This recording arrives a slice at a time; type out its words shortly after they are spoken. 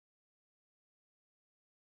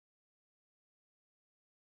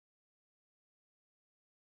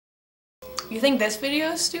You think this video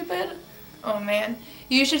is stupid? Oh man.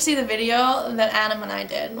 You should see the video that Adam and I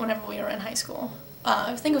did whenever we were in high school.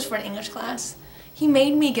 I think it was for an English class. He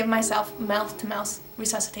made me give myself mouth-to-mouth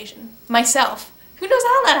resuscitation. Myself. Who knows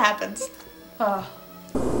how that happens? Oh.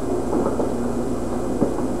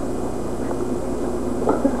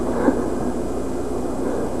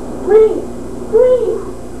 Please! Please!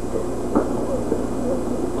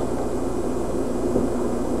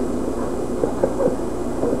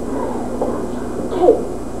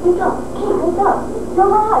 Wake up! You're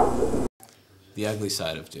right! The ugly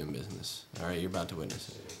side of doing business. Alright, you're about to witness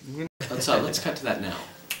it. Let's cut to that now.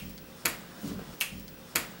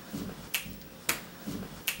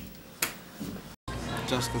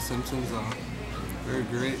 Jessica Simpson's very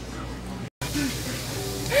great.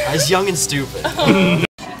 I was young and stupid. I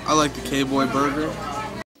like the K-Boy burger.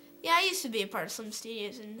 Yeah, I used to be a part of Slim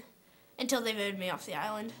Studios until they voted me off the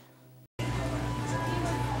island.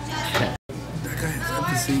 That guy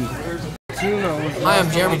has empathy. Hi, I'm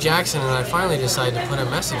Jeremy Jackson, and I finally decided to put a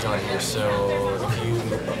message on here, so if you...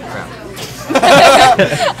 crap.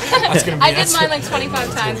 That's gonna be I did mine like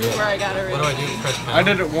 25 times before I got it ready. What do I do? Press pound? I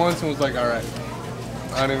did it once and was like, alright.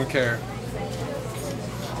 I don't even care.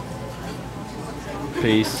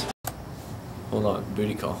 Peace. Hold on,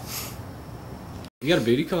 booty call. You got a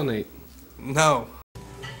booty call, Nate? No.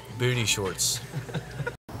 Booty shorts.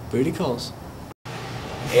 Booty calls.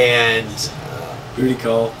 And Booty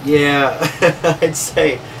call. yeah, I'd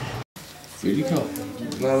say Booty call.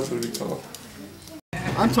 Not a booty call.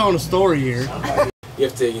 I'm telling a story here. You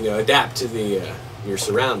have to, you know, adapt to the your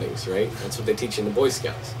surroundings, right? That's what they teach you in the Boy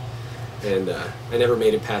Scouts. And I never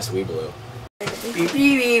made it past Weeblo.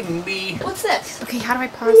 What's this? Okay, how do I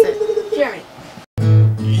pause it? Jeremy.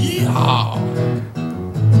 Yeah.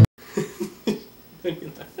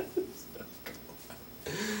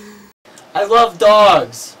 I love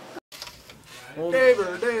dogs.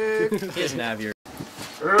 Neighbor Dave. He doesn't have your.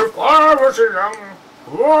 If I was a young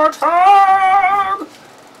warthog.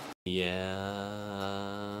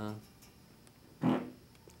 Yeah.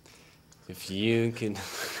 If you can.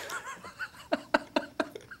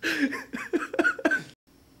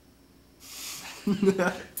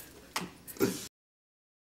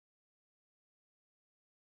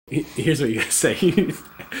 Here's what you gotta say.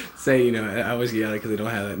 Say, you know, I always get at it because they don't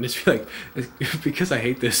have that. And just be like, it's because I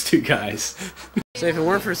hate those two guys. So if it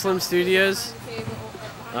weren't for Slim Studios,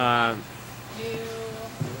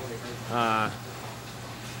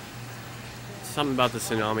 something about the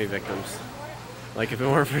tsunami victims. Like if it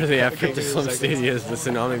weren't for the effort to Slim Studios, the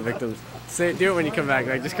tsunami victims. Say, do it when you come back.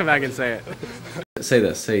 Like just come back and say it. Say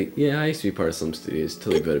this. Say, yeah, I used to be part of Slim Studios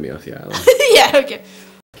until they voted me off the island. Yeah, okay.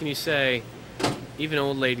 Can you say, even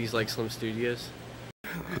old ladies like Slim Studios?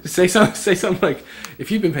 Say something like,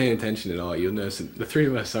 if you've been paying attention at all, you'll notice that the three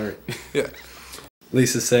of us aren't. Yeah.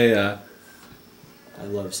 Lisa, say, I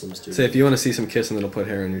love Slim Studios. say if you want to see some kissing, that'll put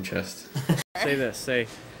hair on your chest. Say this. Say,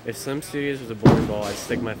 if Slim Studios was a bowling ball, I'd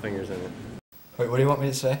stick my fingers in it. Wait, what do you want me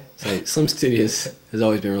to say? Say, Slim Studios has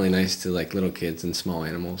always been really nice to like little kids and small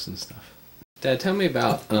animals and stuff. Dad, tell me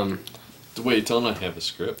about Wait, don't I have a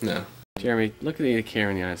script? No. Jeremy, look at the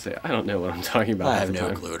camera in the eye and say, I don't know what I'm talking about. I have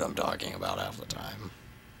no clue what I'm talking about half the time.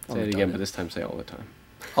 Say it again, but this time say all the time.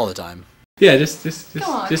 All the time. Yeah, just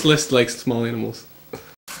list like small animals.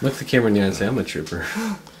 Look at the camera in the eye and say, I'm a trooper.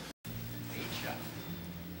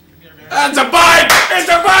 That's a bike! It's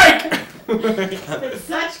a bike! It's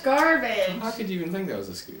such garbage. How could you even think that was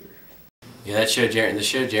a scooter? Yeah, that show, the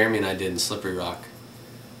show Jeremy and I did in Slippery Rock.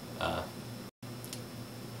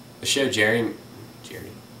 The show Jeremy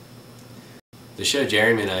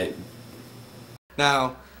and I.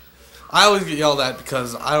 Now, I always get yelled at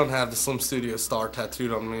because I don't have the Slim Studio star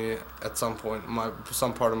tattooed on me at some point.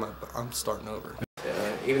 Some part of my. I'm starting over.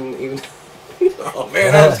 Even. Oh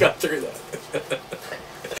man, I just got through that.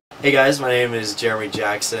 Hey guys, my name is Jeremy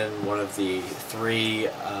Jackson, one of the 3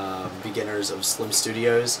 beginners of Slim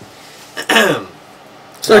Studios.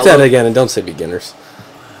 Start that again and don't say beginners.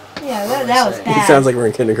 Yeah, that was bad. It sounds like we're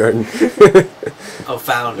in kindergarten. Oh,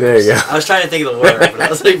 founders. There you go. I was trying to think of the word, but I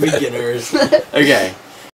was like beginners. Okay.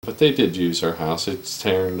 But they did use our house. It's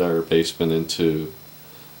turned our basement into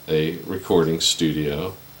a recording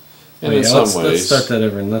studio. And in some ways... Let's start that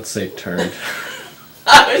over and let's say turned.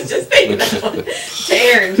 I was just thinking that one.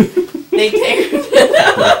 Turned. They turned.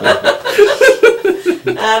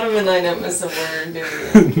 Adam and I don't miss a word, do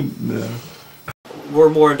we? No. We're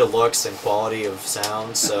more into looks and quality of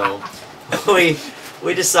sound, so we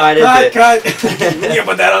decided that... Cut! You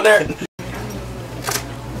put that on there?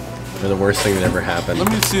 They're the worst thing that ever happened. Let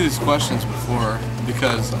me see these questions before,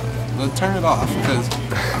 because... turn it off, because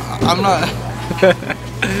I'm not...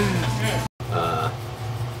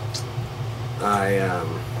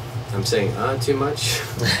 I'm saying too much.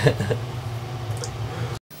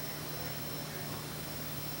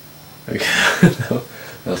 Okay, no,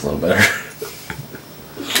 that's a little better.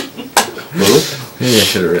 Maybe I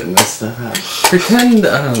should have written this stuff out. Pretend,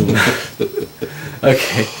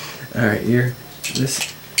 okay, alright, you're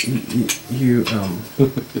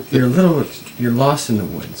lost in the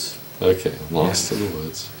woods. Okay, I'm lost in the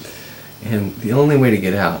woods. And the only way to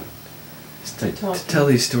get out is to tell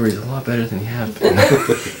these stories a lot better than you have been.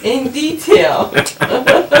 In detail.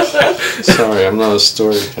 Sorry, I'm not a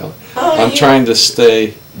storyteller. Oh, I'm trying to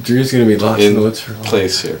stay Drew's gonna be lost in the woods for a while.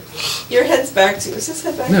 place here. Your head's back to. Is this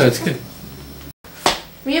head back? No, it's good.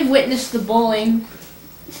 We have witnessed the bullying.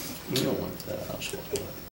 You don't want that. I'll show you.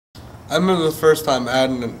 I remember the first time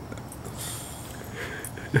Adam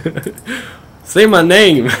and Say my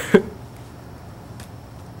name.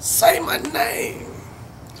 say my name.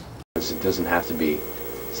 It doesn't have to be.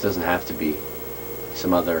 This doesn't have to be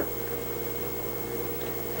some other.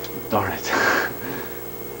 Darn it.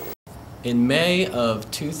 In May of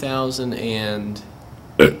 2000 and.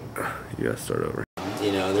 You gotta start over.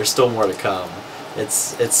 You know, there's still more to come.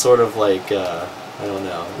 It's sort of like I don't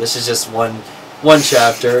know. This is just one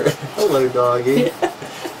chapter. Hello, doggy.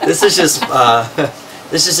 This is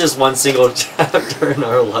just one single chapter in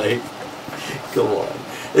our life. Come on.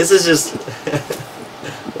 This is just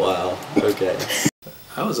wow. Okay.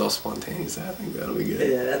 That was all spontaneous. I think that'll be good.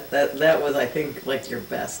 Yeah, that was, I think, like your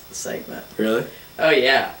best segment. Really? Oh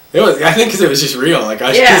yeah. It was. I think because it was just real. Like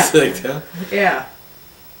I Yeah. just like Yeah.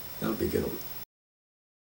 that would be good.